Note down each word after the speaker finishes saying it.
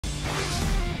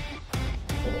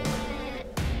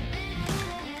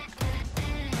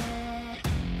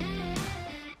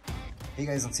Hey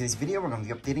guys, on today's video, we're going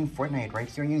to be updating Fortnite right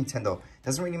here on your Nintendo.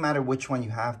 Doesn't really matter which one you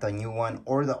have, the new one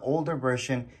or the older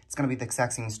version. It's going to be the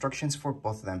exact same instructions for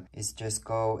both of them. It's just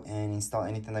go and install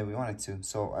anything that we wanted to.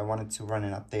 So I wanted to run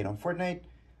an update on Fortnite.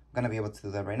 I'm going to be able to do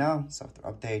that right now.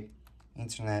 Software update,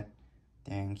 internet.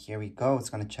 Then here we go. It's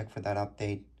going to check for that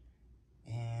update.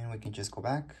 And we can just go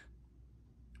back.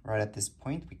 Right at this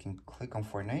point, we can click on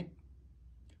Fortnite.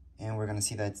 And we're going to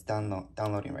see that it's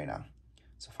downloading right now.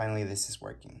 So finally, this is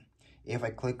working. If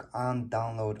I click on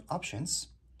download options,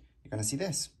 you're gonna see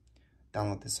this.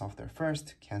 Download the software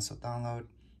first, cancel download,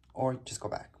 or just go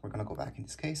back. We're gonna go back in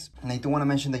this case. And I do wanna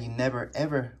mention that you never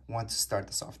ever want to start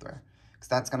the software because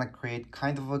that's gonna create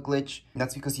kind of a glitch. And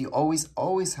that's because you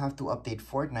always have to update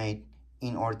Fortnite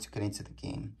in order to get into the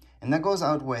game. And that goes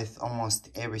out with almost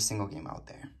every single game out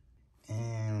there.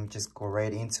 And just go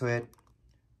right into it.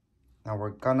 Now we're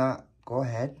gonna go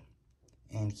ahead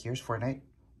and here's Fortnite.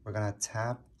 We're gonna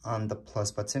tap on the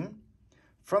plus button.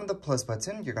 From the plus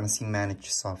button, you're gonna see manage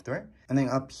software. And then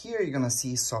up here, you're gonna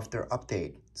see software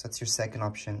update. So that's your second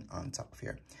option on top of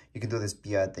here. You can do this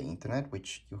via the internet,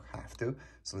 which you have to.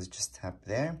 So let's just tap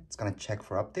there. It's gonna check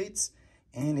for updates.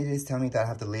 And it is telling me that I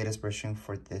have the latest version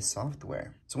for this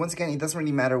software. So once again, it doesn't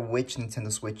really matter which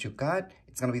Nintendo Switch you got.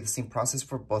 It's gonna be the same process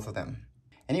for both of them.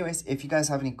 Anyways, if you guys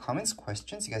have any comments,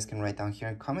 questions, you guys can write down here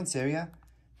in the comments area.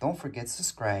 Don't forget to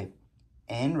subscribe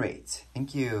and rate.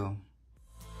 Thank you.